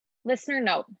Listener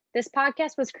note, this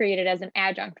podcast was created as an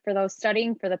adjunct for those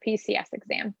studying for the PCS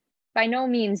exam. By no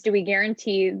means do we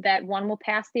guarantee that one will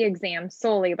pass the exam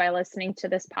solely by listening to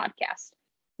this podcast.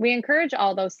 We encourage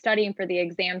all those studying for the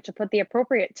exam to put the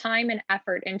appropriate time and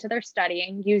effort into their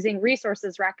studying using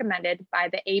resources recommended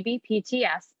by the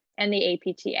ABPTS and the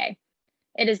APTA.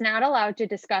 It is not allowed to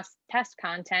discuss test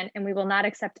content, and we will not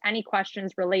accept any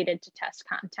questions related to test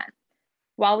content.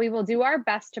 While we will do our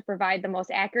best to provide the most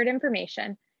accurate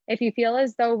information, if you feel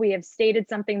as though we have stated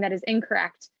something that is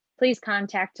incorrect, please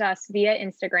contact us via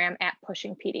Instagram at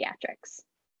Pushing Pediatrics.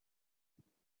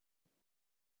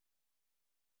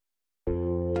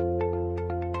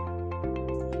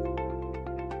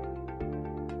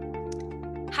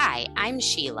 Hi, I'm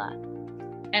Sheila.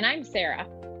 And I'm Sarah.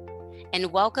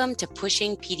 And welcome to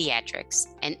Pushing Pediatrics,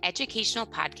 an educational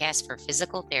podcast for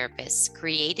physical therapists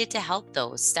created to help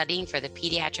those studying for the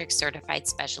Pediatric Certified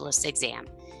Specialist exam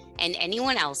and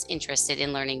anyone else interested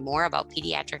in learning more about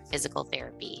pediatric physical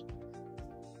therapy.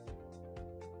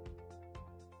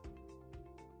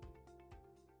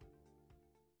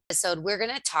 We're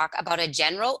going to talk about a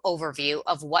general overview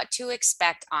of what to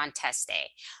expect on test day.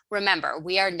 Remember,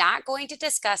 we are not going to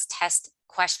discuss test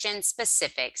question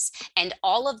specifics, and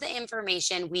all of the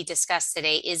information we discussed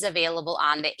today is available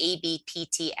on the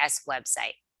ABPTS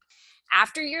website.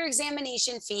 After your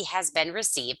examination fee has been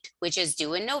received, which is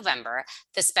due in November,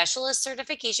 the Specialist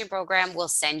Certification Program will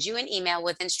send you an email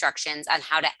with instructions on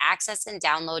how to access and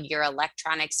download your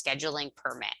electronic scheduling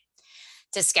permit.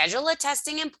 To schedule a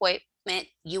testing appointment,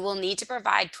 you will need to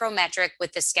provide Prometric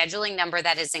with the scheduling number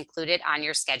that is included on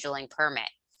your scheduling permit.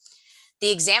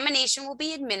 The examination will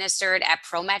be administered at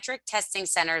Prometric testing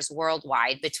centers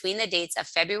worldwide between the dates of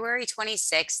February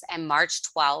 26th and March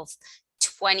 12th,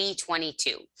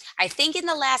 2022. I think in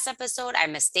the last episode, I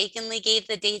mistakenly gave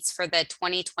the dates for the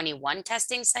 2021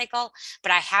 testing cycle,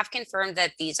 but I have confirmed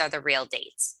that these are the real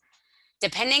dates.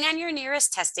 Depending on your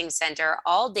nearest testing center,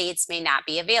 all dates may not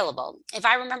be available. If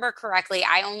I remember correctly,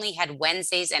 I only had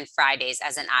Wednesdays and Fridays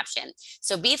as an option.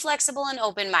 So be flexible and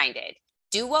open-minded.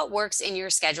 Do what works in your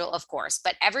schedule, of course,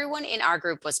 but everyone in our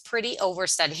group was pretty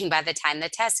overstudying by the time the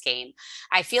test came.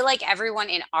 I feel like everyone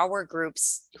in our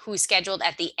groups who scheduled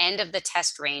at the end of the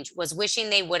test range was wishing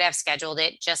they would have scheduled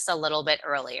it just a little bit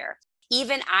earlier.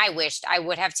 Even I wished I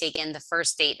would have taken the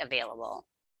first date available.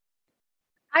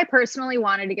 I personally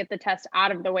wanted to get the test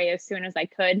out of the way as soon as I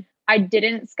could. I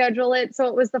didn't schedule it so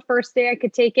it was the first day I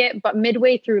could take it, but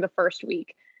midway through the first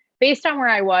week. Based on where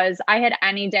I was, I had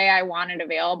any day I wanted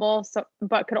available,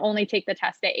 but could only take the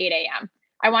test at 8 a.m.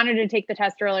 I wanted to take the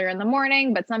test earlier in the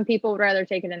morning, but some people would rather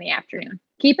take it in the afternoon.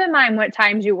 Keep in mind what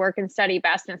times you work and study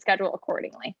best and schedule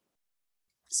accordingly.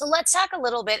 So let's talk a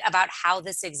little bit about how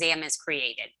this exam is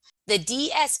created. The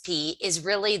DSP is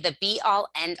really the be-all,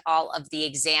 end-all of the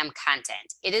exam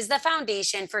content. It is the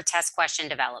foundation for test question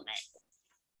development.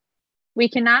 We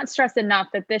cannot stress enough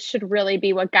that this should really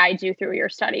be what guides you through your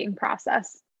studying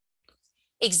process.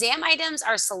 Exam items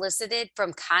are solicited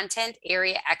from content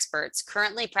area experts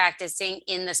currently practicing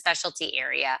in the specialty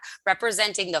area,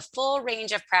 representing the full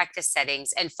range of practice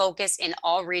settings and focus in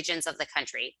all regions of the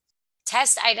country.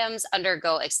 Test items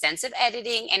undergo extensive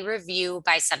editing and review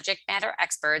by subject matter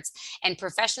experts and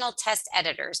professional test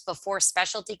editors before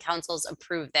specialty councils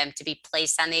approve them to be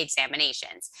placed on the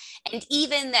examinations. And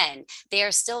even then, they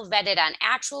are still vetted on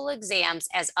actual exams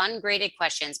as ungraded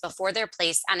questions before they're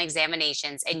placed on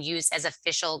examinations and used as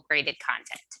official graded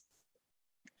content.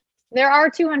 There are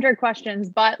 200 questions,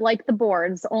 but like the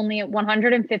boards, only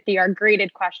 150 are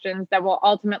graded questions that will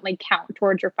ultimately count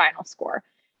towards your final score.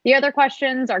 The other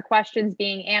questions are questions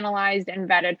being analyzed and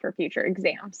vetted for future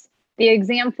exams. The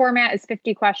exam format is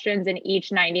 50 questions in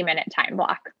each 90-minute time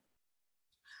block.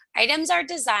 Items are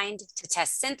designed to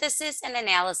test synthesis and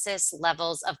analysis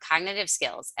levels of cognitive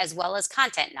skills, as well as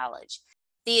content knowledge.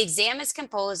 The exam is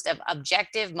composed of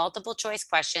objective multiple choice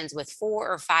questions with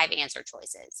 4 or 5 answer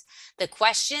choices. The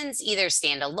questions either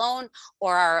stand alone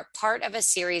or are part of a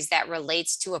series that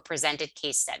relates to a presented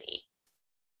case study.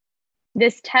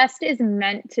 This test is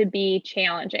meant to be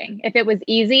challenging. If it was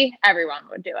easy, everyone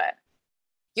would do it.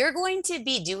 You're going to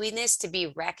be doing this to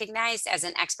be recognized as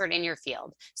an expert in your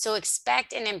field, so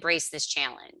expect and embrace this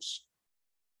challenge.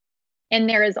 And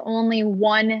there is only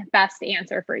one best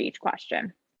answer for each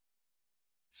question.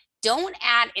 Don't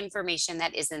add information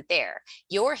that isn't there.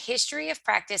 Your history of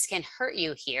practice can hurt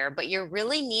you here, but you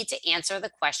really need to answer the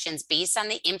questions based on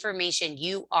the information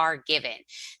you are given.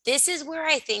 This is where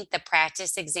I think the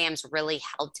practice exams really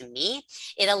helped me.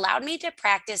 It allowed me to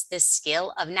practice this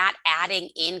skill of not adding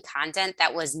in content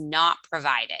that was not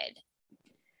provided.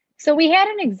 So we had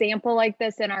an example like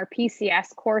this in our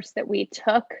PCS course that we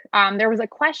took. There was a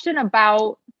question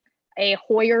about a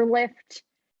Hoyer lift.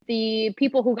 The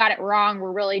people who got it wrong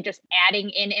were really just adding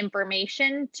in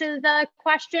information to the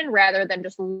question rather than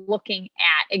just looking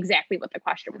at exactly what the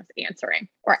question was answering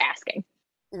or asking.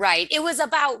 Right. It was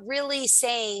about really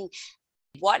saying,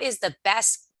 what is the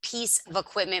best piece of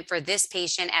equipment for this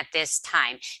patient at this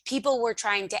time? People were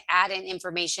trying to add in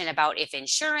information about if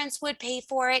insurance would pay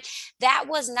for it. That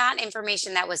was not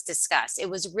information that was discussed. It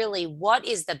was really, what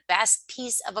is the best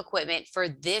piece of equipment for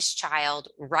this child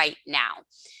right now?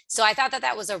 So I thought that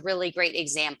that was a really great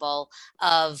example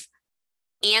of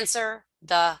answer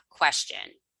the question.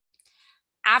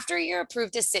 After you're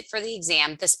approved to sit for the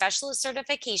exam, the specialist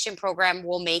certification program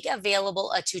will make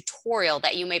available a tutorial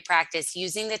that you may practice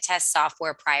using the test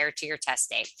software prior to your test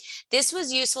day. This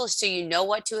was useful so you know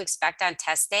what to expect on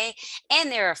test day,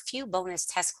 and there are a few bonus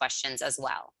test questions as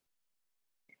well.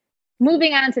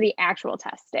 Moving on to the actual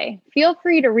test day, feel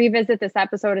free to revisit this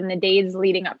episode in the days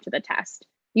leading up to the test.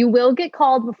 You will get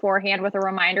called beforehand with a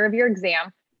reminder of your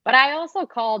exam, but I also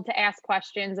called to ask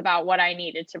questions about what I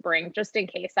needed to bring just in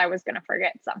case I was going to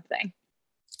forget something.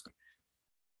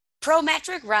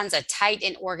 Prometric runs a tight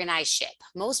and organized ship.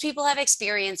 Most people have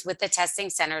experience with the testing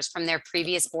centers from their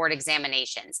previous board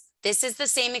examinations. This is the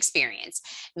same experience.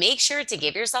 Make sure to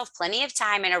give yourself plenty of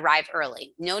time and arrive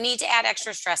early. No need to add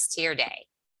extra stress to your day.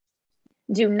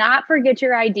 Do not forget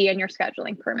your ID and your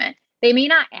scheduling permit. They may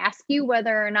not ask you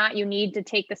whether or not you need to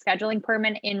take the scheduling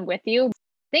permit in with you.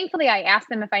 Thankfully, I asked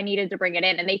them if I needed to bring it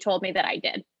in, and they told me that I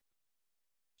did.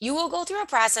 You will go through a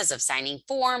process of signing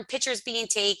form, pictures being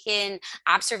taken,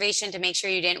 observation to make sure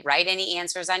you didn't write any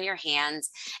answers on your hands,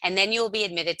 and then you will be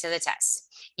admitted to the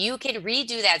test. You can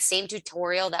redo that same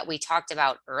tutorial that we talked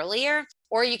about earlier,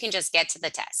 or you can just get to the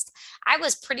test. I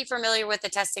was pretty familiar with the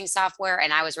testing software,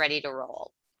 and I was ready to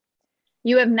roll.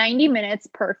 You have 90 minutes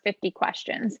per 50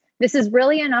 questions. This is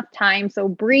really enough time, so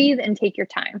breathe and take your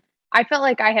time. I felt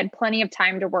like I had plenty of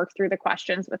time to work through the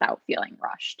questions without feeling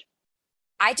rushed.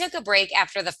 I took a break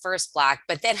after the first block,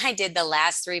 but then I did the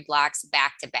last 3 blocks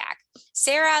back to back.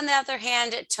 Sarah, on the other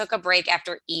hand, took a break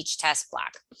after each test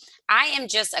block. I am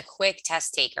just a quick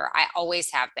test taker. I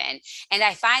always have been. And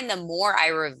I find the more I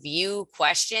review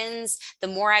questions, the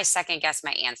more I second guess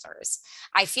my answers.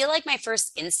 I feel like my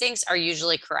first instincts are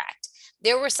usually correct.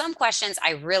 There were some questions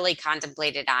I really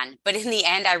contemplated on, but in the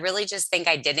end, I really just think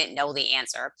I didn't know the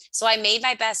answer. So I made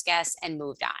my best guess and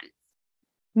moved on.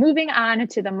 Moving on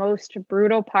to the most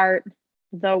brutal part,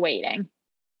 the waiting.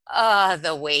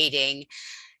 The waiting.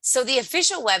 So the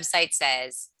official website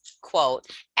says, quote,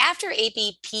 after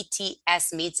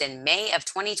APPTS meets in May of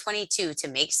 2022 to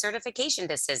make certification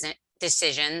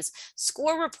decisions,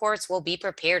 score reports will be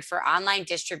prepared for online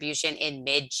distribution in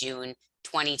mid-June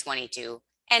 2022,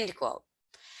 end quote.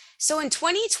 So in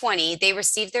 2020, they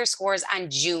received their scores on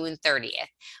June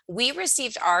 30th. We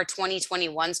received our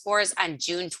 2021 scores on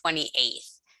June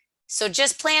 28th. So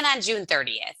just plan on June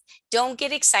 30th. Don't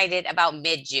get excited about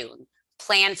mid-June.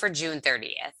 Plan for June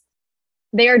 30th.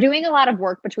 They are doing a lot of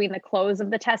work between the close of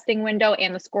the testing window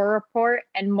and the score report,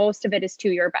 and most of it is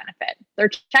to your benefit. They're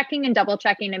checking and double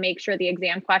checking to make sure the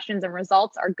exam questions and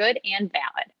results are good and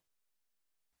valid.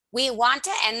 We want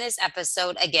to end this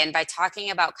episode again by talking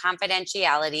about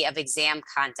confidentiality of exam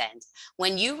content.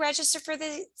 When you register for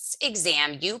this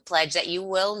exam, you pledge that you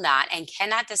will not and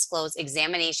cannot disclose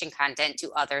examination content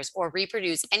to others or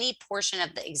reproduce any portion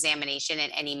of the examination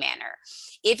in any manner.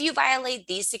 If you violate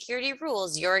these security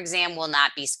rules, your exam will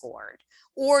not be scored,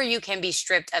 or you can be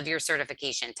stripped of your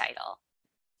certification title.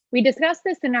 We discussed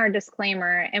this in our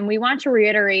disclaimer, and we want to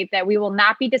reiterate that we will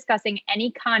not be discussing any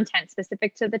content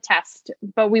specific to the test,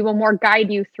 but we will more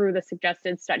guide you through the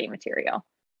suggested study material.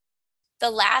 The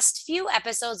last few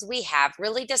episodes we have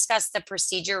really discussed the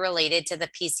procedure related to the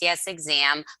PCS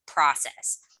exam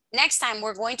process. Next time,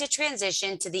 we're going to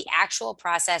transition to the actual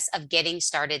process of getting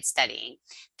started studying.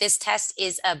 This test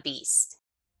is a beast.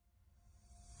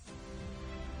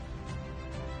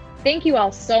 Thank you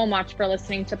all so much for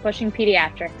listening to Pushing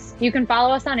Pediatrics. You can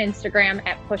follow us on Instagram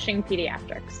at Pushing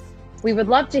Pediatrics. We would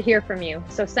love to hear from you,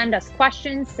 so send us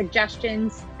questions,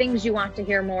 suggestions, things you want to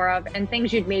hear more of, and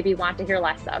things you'd maybe want to hear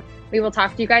less of. We will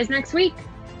talk to you guys next week.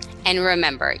 And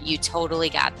remember, you totally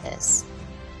got this.